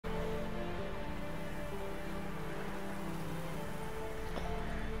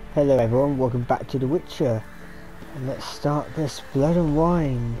Hello everyone, welcome back to The Witcher, and let's start this Blood and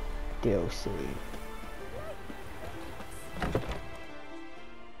Wine DLC.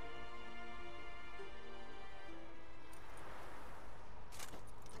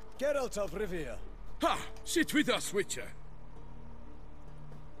 Geralt of Rivia. Ha! Sit with us, Witcher.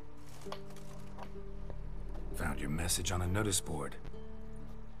 Found your message on a notice board.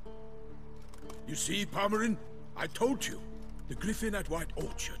 You see, Palmerin, I told you. The griffin at White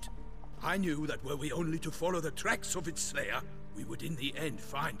Orchard. I knew that were we only to follow the tracks of its slayer, we would in the end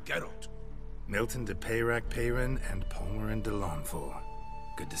find Geralt. Milton de Peyrac Peyrin and Palmerin de Lawnful.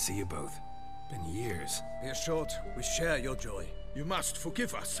 Good to see you both. Been years. Be assured, we share your joy. You must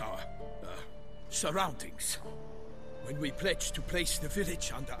forgive us our, surroundings. When we pledged to place the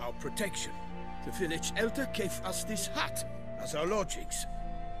village under our protection, the village elder gave us this hut as our lodgings.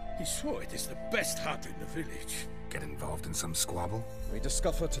 He swore it is the best hut in the village. Get involved in some squabble? We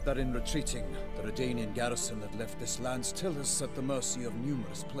discovered that in retreating, the Redanian garrison that left this land still is at the mercy of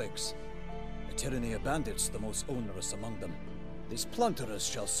numerous plagues. A tyranny of bandits, the most onerous among them. These plunderers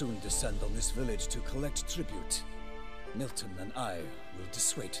shall soon descend on this village to collect tribute. Milton and I will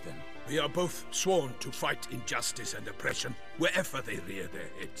dissuade them. We are both sworn to fight injustice and oppression wherever they rear their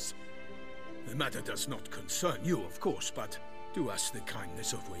heads. The matter does not concern you, of course, but do us the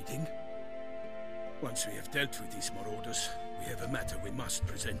kindness of waiting. Once we have dealt with these marauders, we have a matter we must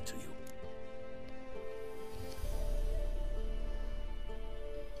present to you.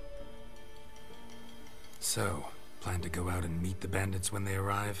 So, plan to go out and meet the bandits when they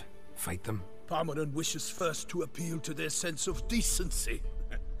arrive? Fight them? Palmerin wishes first to appeal to their sense of decency.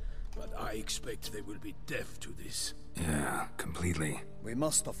 But I expect they will be deaf to this. Yeah, completely. We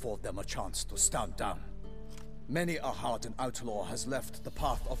must afford them a chance to stand down. Many a hardened outlaw has left the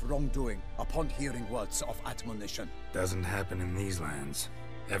path of wrongdoing upon hearing words of admonition. Doesn't happen in these lands.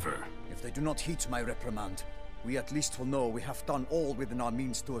 Ever. If they do not heed my reprimand, we at least will know we have done all within our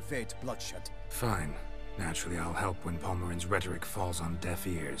means to evade bloodshed. Fine. Naturally, I'll help when Palmerin's rhetoric falls on deaf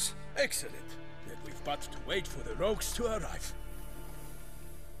ears. Excellent. Then we've but to wait for the rogues to arrive.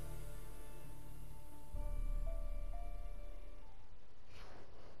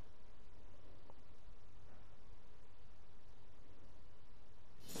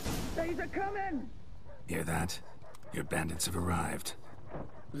 They's a coming! Hear that? Your bandits have arrived.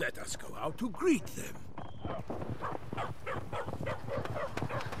 Let us go out to greet them.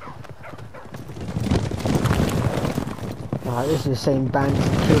 Alright, this is the same band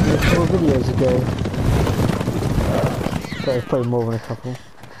that killed me 4 videos ago. So it's probably more than a couple.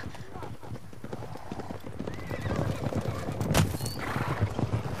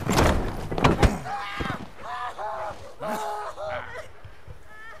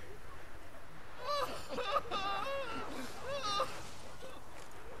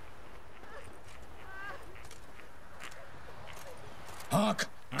 Hark!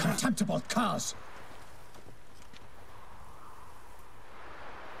 Contemptible curs!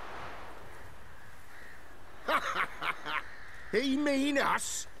 He mean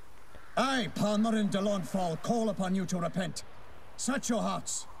us? I, Palmerin de Lawnfall, call upon you to repent. Search your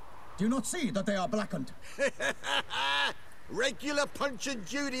hearts. Do you not see that they are blackened? Regular punch and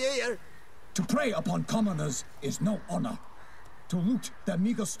duty here. To prey upon commoners is no honor. To loot their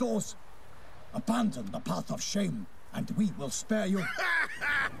meager stores, abandon the path of shame, and we will spare you.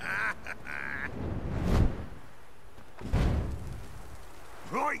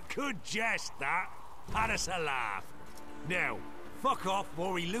 Right good jest, that. Had us a laugh. Now, fuck off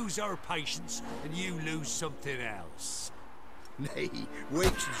or we lose our patience and you lose something else. Nay,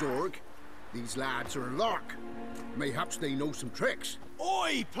 wait, Zorg. These lads are a lark. Mayhaps they know some tricks.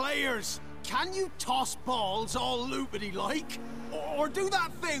 Oi, players! Can you toss balls all loopity-like? Or do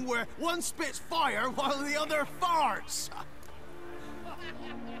that thing where one spits fire while the other farts?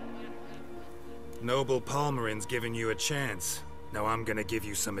 Noble Palmerin's giving you a chance. Now I'm gonna give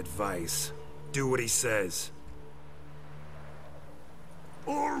you some advice. Do what he says.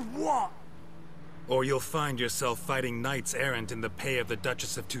 Or what? Or you'll find yourself fighting knights errant in the pay of the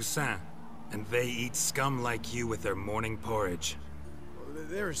Duchess of Toussaint. And they eat scum like you with their morning porridge.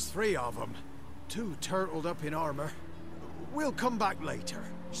 There's 3 of them. 2 turtled up in armor. We'll come back later.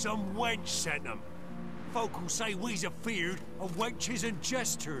 Some wench sent them. Folk who say we's afeard of wenches and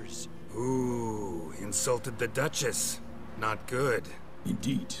jesters. Ooh, insulted the Duchess. Not good.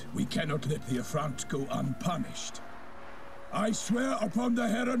 Indeed, we cannot let the affront go unpunished. I swear upon the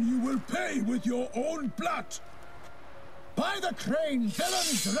Heron you will pay with your own blood! By the crane,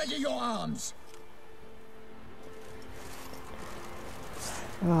 villains, ready your arms!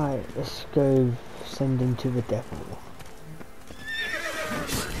 Right, let's go send him to the devil.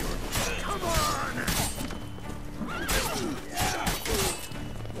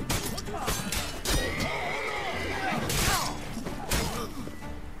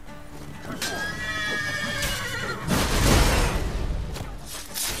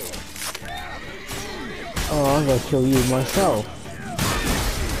 I'm gonna kill you myself.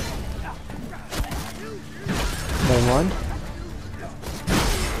 Never mind.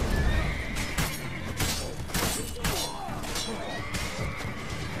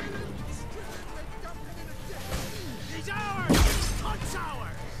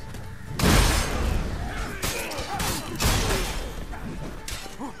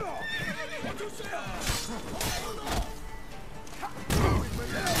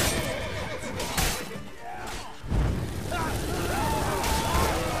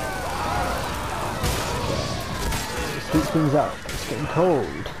 Heat things up. It's getting cold.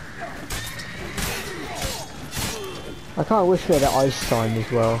 I kind of wish we had an ice sign as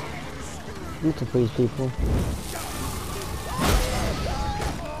well. Need to please people.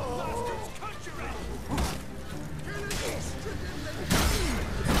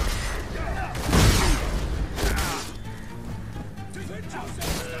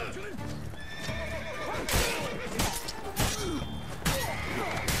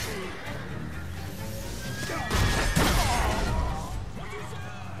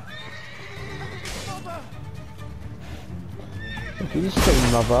 You just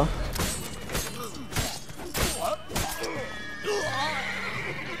say mother.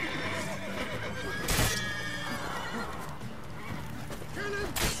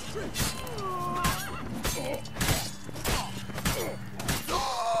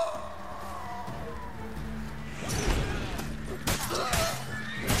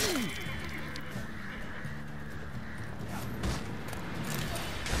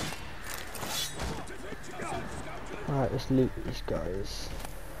 Alright, let's loot these guys.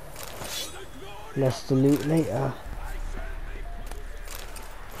 Less to loot later.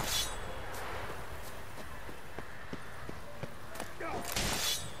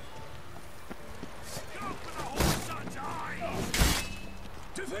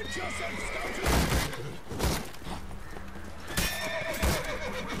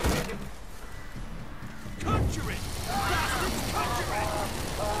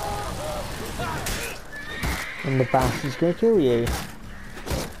 And the bastard's gonna kill you.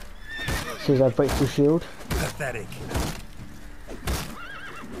 As soon as I break the shield. Pathetic.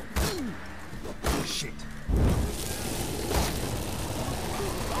 Shit.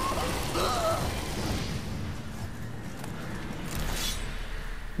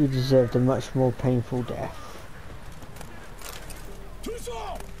 You deserved a much more painful death.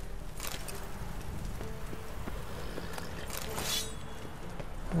 Toussaint!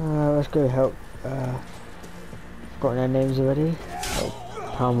 Let's go help. Forgotten their names already.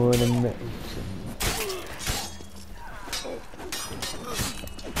 Oh, Palmer and Mix.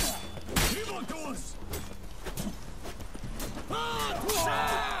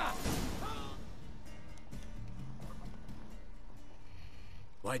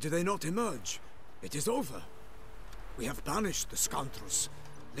 Why do they not emerge? It is over. We have banished the scoundrels,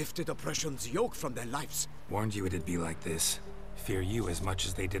 lifted oppression's yoke from their lives. Warned you it'd be like this. Fear you as much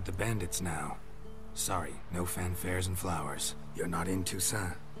as they did the bandits now. Sorry, no fanfares and flowers. You're not in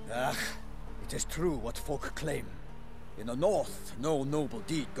Toussaint. Ah, it is true what folk claim. In the north, no noble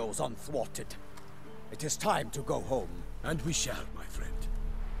deed goes unthwarted. It is time to go home. And we shall, my friend.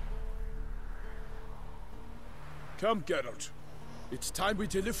 Come, Geralt. It's time we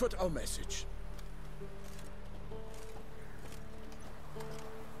delivered our message.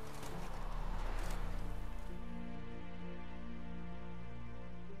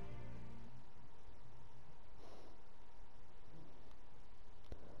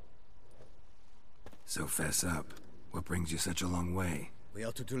 So fess up. What brings you such a long way? We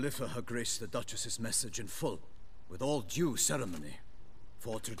are to deliver Her Grace the Duchess's message in full, with all due ceremony.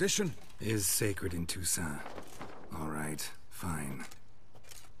 For tradition is sacred in Toussaint. All right, fine.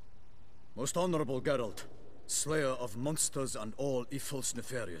 Most honorable Geralt, slayer of monsters and all evils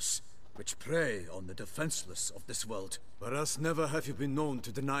nefarious, which prey on the defenseless of this world. Whereas never have you been known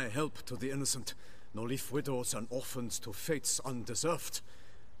to deny help to the innocent, nor leave widows and orphans to fates undeserved.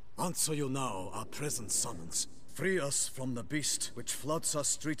 Answer you now our present summons. Free us from the beast which floods our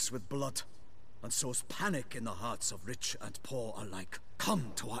streets with blood, and sows panic in the hearts of rich and poor alike.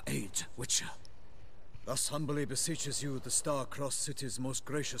 Come to our aid, Witcher. Thus humbly beseeches you the Star-Crossed City's most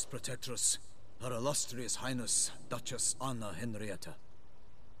gracious protectress, Her Illustrious Highness, Duchess Anna Henrietta.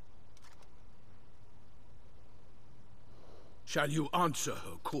 Shall you answer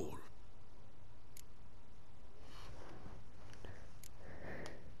her call?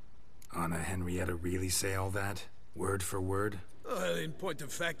 Anna Henrietta really say all that? Word for word? Well, in point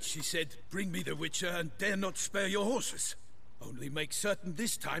of fact, she said, bring me the Witcher and dare not spare your horses. Only make certain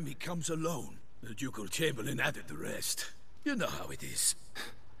this time he comes alone. The Ducal Chamberlain added the rest. You know how it is.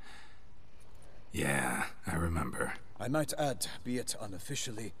 Yeah, I remember. I might add, be it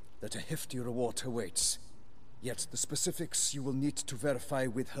unofficially, that a hefty reward awaits. Yet the specifics you will need to verify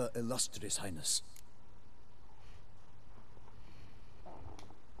with Her Illustrious Highness.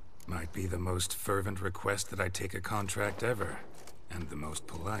 Might be the most fervent request that I take a contract ever. And the most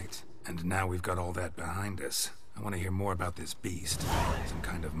polite. And now we've got all that behind us. I want to hear more about this beast. Some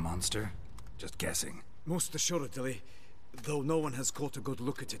kind of monster? Just guessing. Most assuredly, though no one has caught a good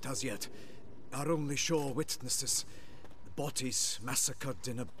look at it as yet. Our only sure witnesses. The bodies massacred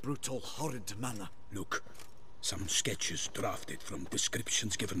in a brutal, horrid manner. Look, some sketches drafted from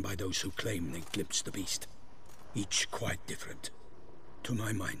descriptions given by those who claim they glimpsed the beast. Each quite different. To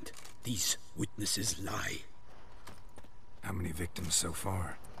my mind, these witnesses lie. How many victims so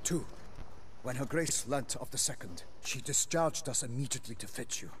far? 2. When Her Grace learnt of the second, she discharged us immediately to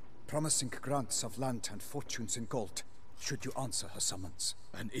fetch you, promising grants of land and fortunes in gold, should you answer her summons.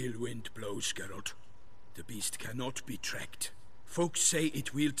 An ill wind blows, Geralt. The beast cannot be tracked. Folks say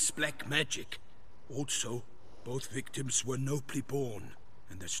it wields black magic. Also, both victims were nobly born,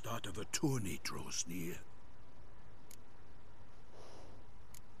 and the start of a tourney draws near.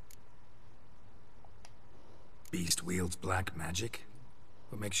 Beast wields black magic?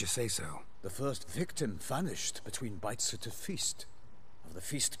 What makes you say so? The first victim vanished between bites at a feast. Of the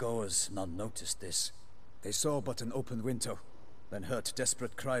feast-goers, none noticed this. They saw but an open window, then heard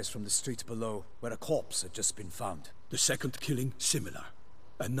desperate cries from the street below, where a corpse had just been found. The second killing, similar.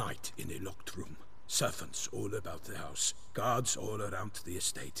 A night in a locked room. Servants all about the house. Guards all around the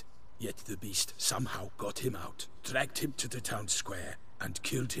estate. Yet the beast somehow got him out, dragged him to the town square, and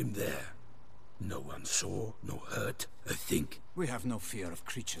killed him there. No one saw, nor heard a thing. We have no fear of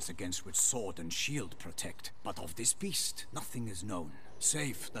creatures against which sword and shield protect. But of this beast, nothing is known.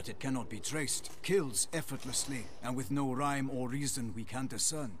 Save that it cannot be traced, kills effortlessly, and with no rhyme or reason we can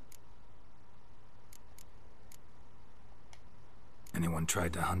discern. Anyone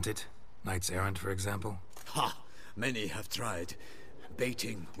tried to hunt it? Knights errant, for example? Ha! Many have tried.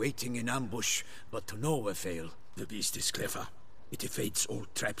 Baiting, waiting in ambush, but to no avail. The beast is clever. It evades all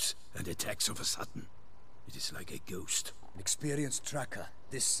traps and attacks of a sudden. It is like a ghost. An experienced tracker.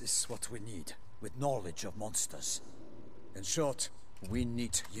 This is what we need, with knowledge of monsters. In short, we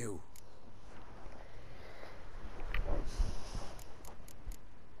need you.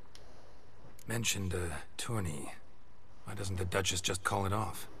 Mentioned a tourney. Why doesn't the Duchess just call it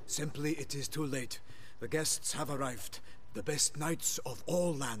off? Simply, it is too late. The guests have arrived. The best knights of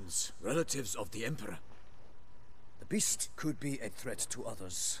all lands, relatives of the Emperor. The beast could be a threat to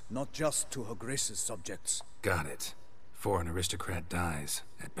others, not just to Her Grace's subjects. Got it. Before an aristocrat dies,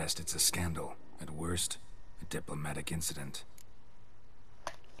 at best it's a scandal. At worst, a diplomatic incident.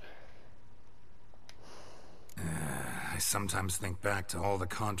 I sometimes think back to all the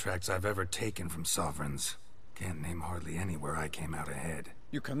contracts I've ever taken from sovereigns. Can't name hardly any where I came out ahead.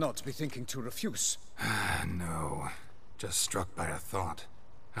 You cannot be thinking to refuse. No. Just struck by a thought.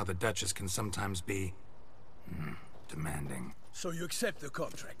 How the Duchess can sometimes be... demanding. So you accept the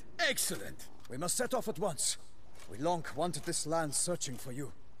contract? Excellent! We must set off at once. We long wanted this land searching for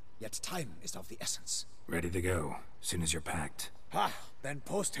you. Yet time is of the essence. Ready to go, soon as you're packed. Then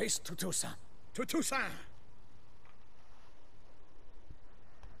post haste to Toussaint. To Toussaint!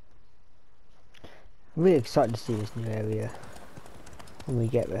 I'm really excited to see this new area when we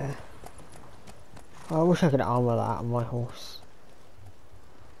get there. Oh, I wish I could armor that on my horse.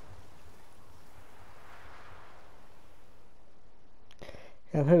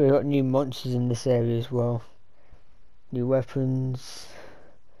 I've heard we've got new monsters in this area as well. New weapons.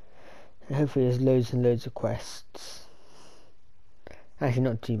 And hopefully there's loads and loads of quests. Actually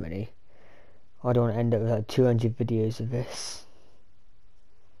not too many. I don't want to end up with like 200 videos of this.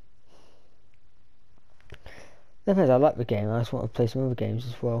 The thing is, I like the game, I just want to play some other games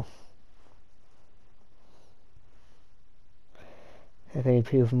as well. If any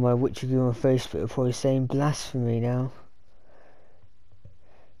people from my Witcher group on Facebook are probably saying blasphemy now.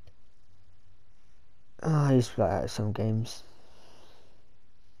 I used to play that at some games.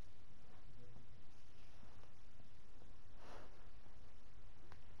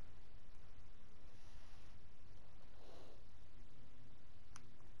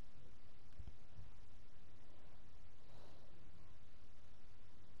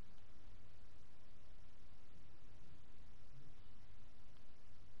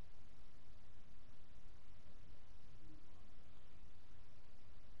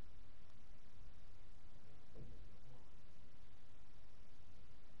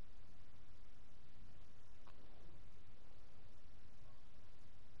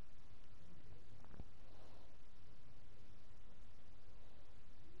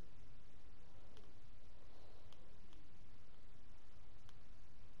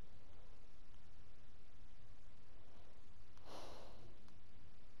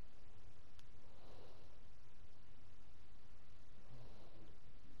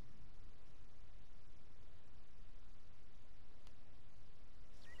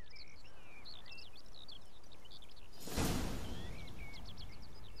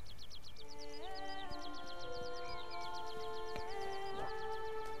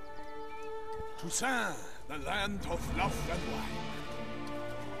 Toussaint, the land of love and wine.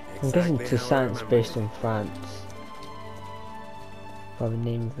 I'm guessing Exactly how I Toussaint's remembered based it. on France. By the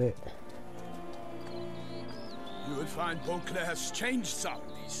name of it. You will find Beauclair has changed some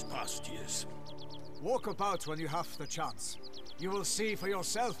these past years. Walk about when you have the chance. You will see for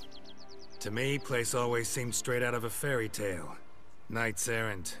yourself. To me, place always seemed straight out of a fairy tale. Knights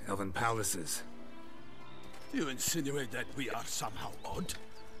errant, elven palaces. You insinuate that we are somehow odd?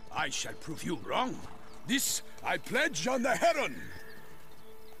 I shall prove you wrong. This I pledge on the Heron.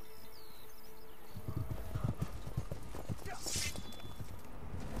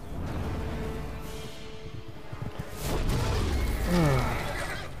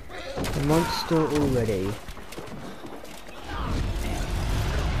 The monster already.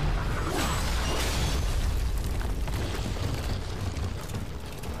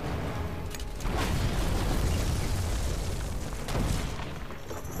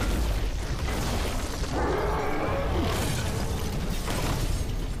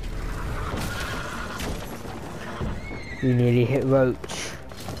 You nearly hit Roach.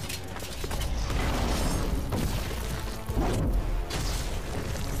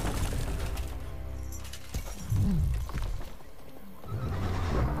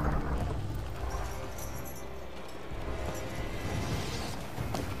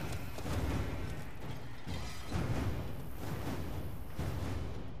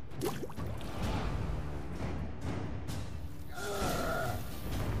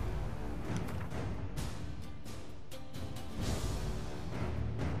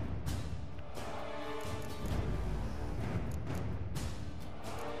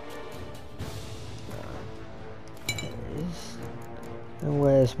 And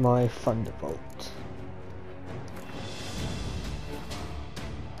where's my Thunderbolt?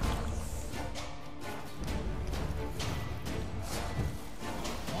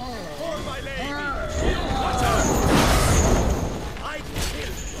 For my lady! Watch out! I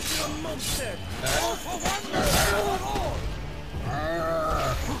killed the monster! All for one, all for all!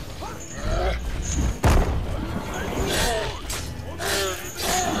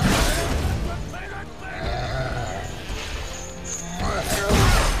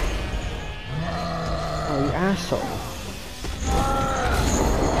 Oh, you asshole.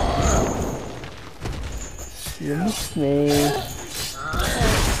 You missed me.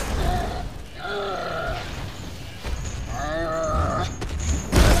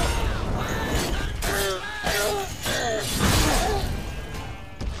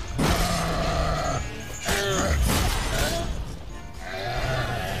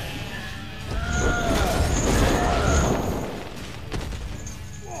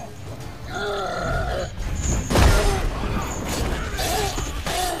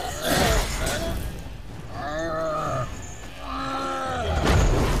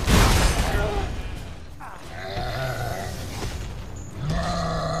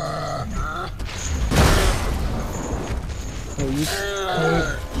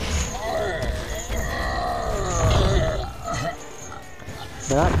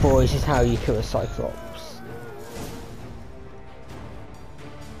 Now that, boys, is how you kill a Cyclops.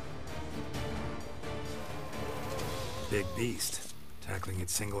 Big beast. Tackling it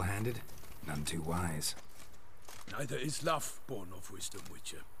single-handed? None too wise. Neither is love born of wisdom,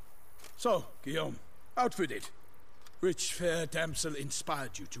 Witcher. So, Guillaume, out with it. Which fair damsel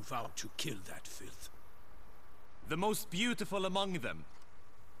inspired you to vow to kill that filth? The most beautiful among them.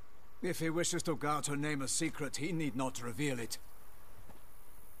 If he wishes to guard her name a secret, he need not reveal it.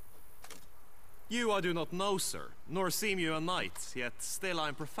 You I do not know, sir, nor seem you a knight, yet still I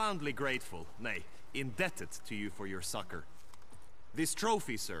am profoundly grateful, nay, indebted to you for your succor. This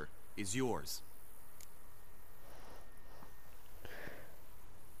trophy, sir, is yours.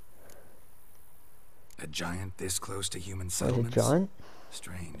 A giant this close to human Was it settlements? giant?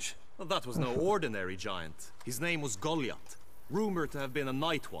 Strange. Well, that was no ordinary giant. His name was Goliath, rumored to have been a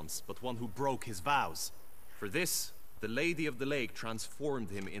knight once, but one who broke his vows. For this, the Lady of the Lake transformed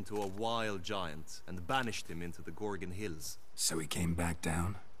him into a wild giant and banished him into the Gorgon Hills. So he came back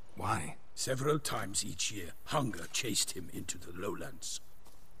down? Why? Several times each year, hunger chased him into the lowlands.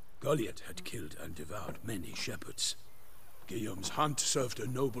 Goliath had killed and devoured many shepherds. Guillaume's hunt served a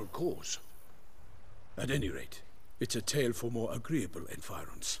noble cause. At any rate, it's a tale for more agreeable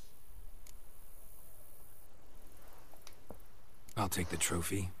environs. I'll take the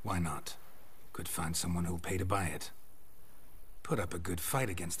trophy. Why not? Could find someone who'll pay to buy it. Put up a good fight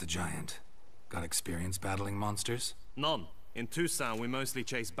against the giant. Got experience battling monsters? None. In Toussaint we mostly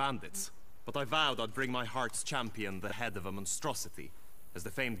chase bandits. But I vowed I'd bring my heart's champion the head of a monstrosity, as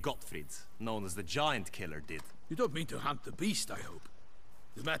the famed Gottfried, known as the Giant Killer, did. You don't mean to hunt the beast, I hope?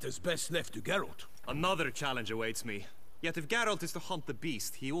 The matter's best left to Geralt. Another challenge awaits me. Yet if Geralt is to hunt the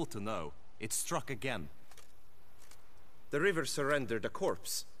beast, he ought to know. It struck again. The river surrendered a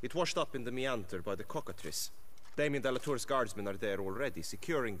corpse. It washed up in the meander by the cockatrice. Damien de la Tour's guardsmen are there already,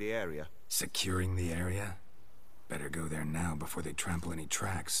 securing the area. Securing the area? Better go there now before they trample any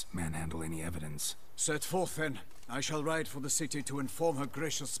tracks, manhandle any evidence. Set forth then. I shall ride for the city to inform her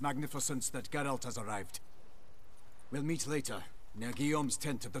gracious magnificence that Geralt has arrived. We'll meet later, near Guillaume's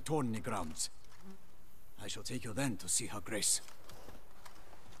tent at the Tourney grounds. I shall take you then to see her grace.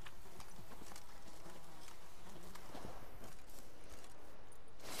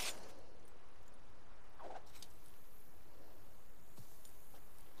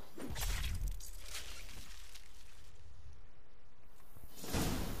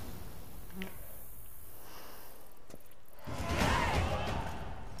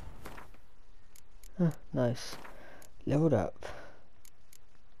 Nice. Leveled up.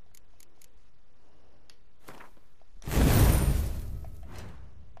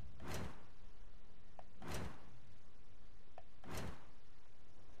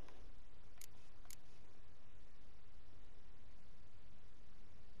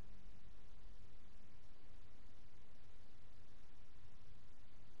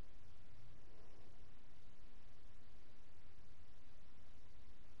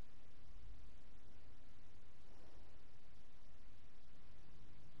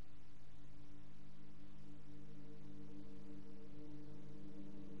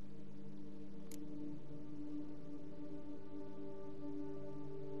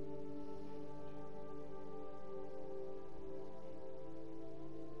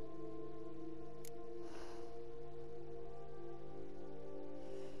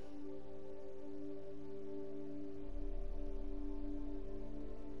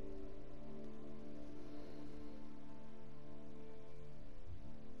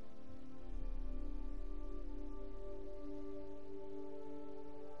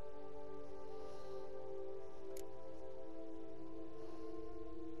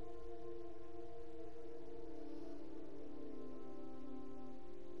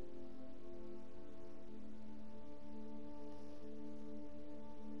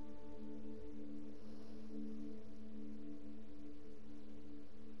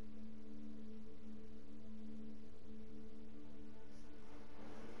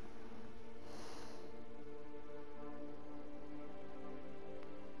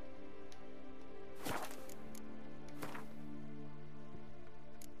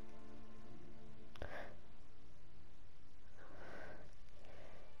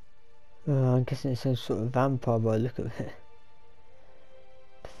 I'm guessing it's some sort of vampire by the look of it.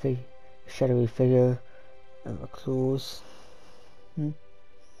 The shadowy figure and the claws.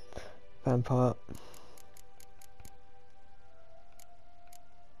 Vampire.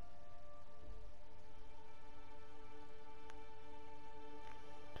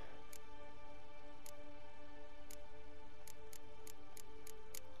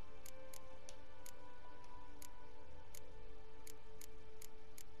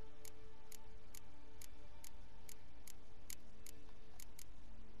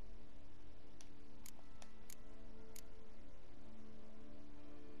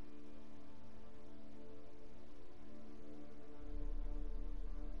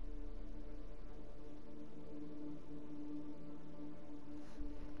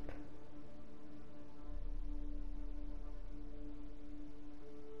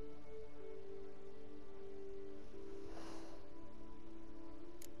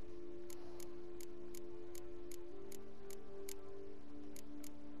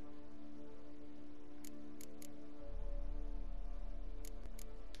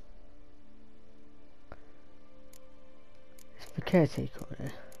 The caretaker on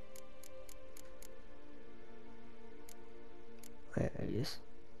it. There he is.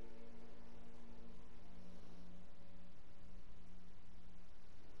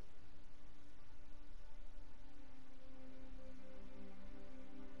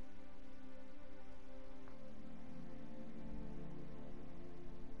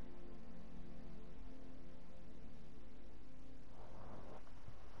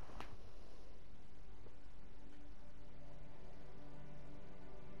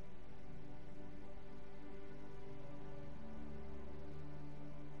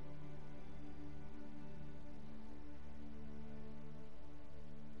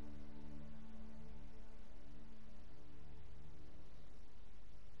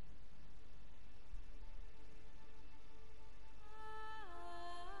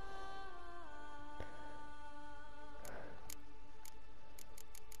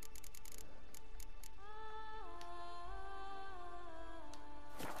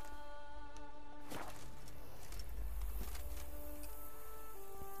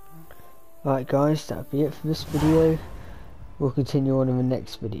 Alright guys, that'll be it for this video. We'll continue on in the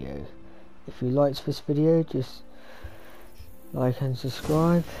next video. If you liked this video, just like and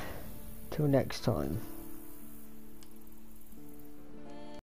subscribe. Till next time.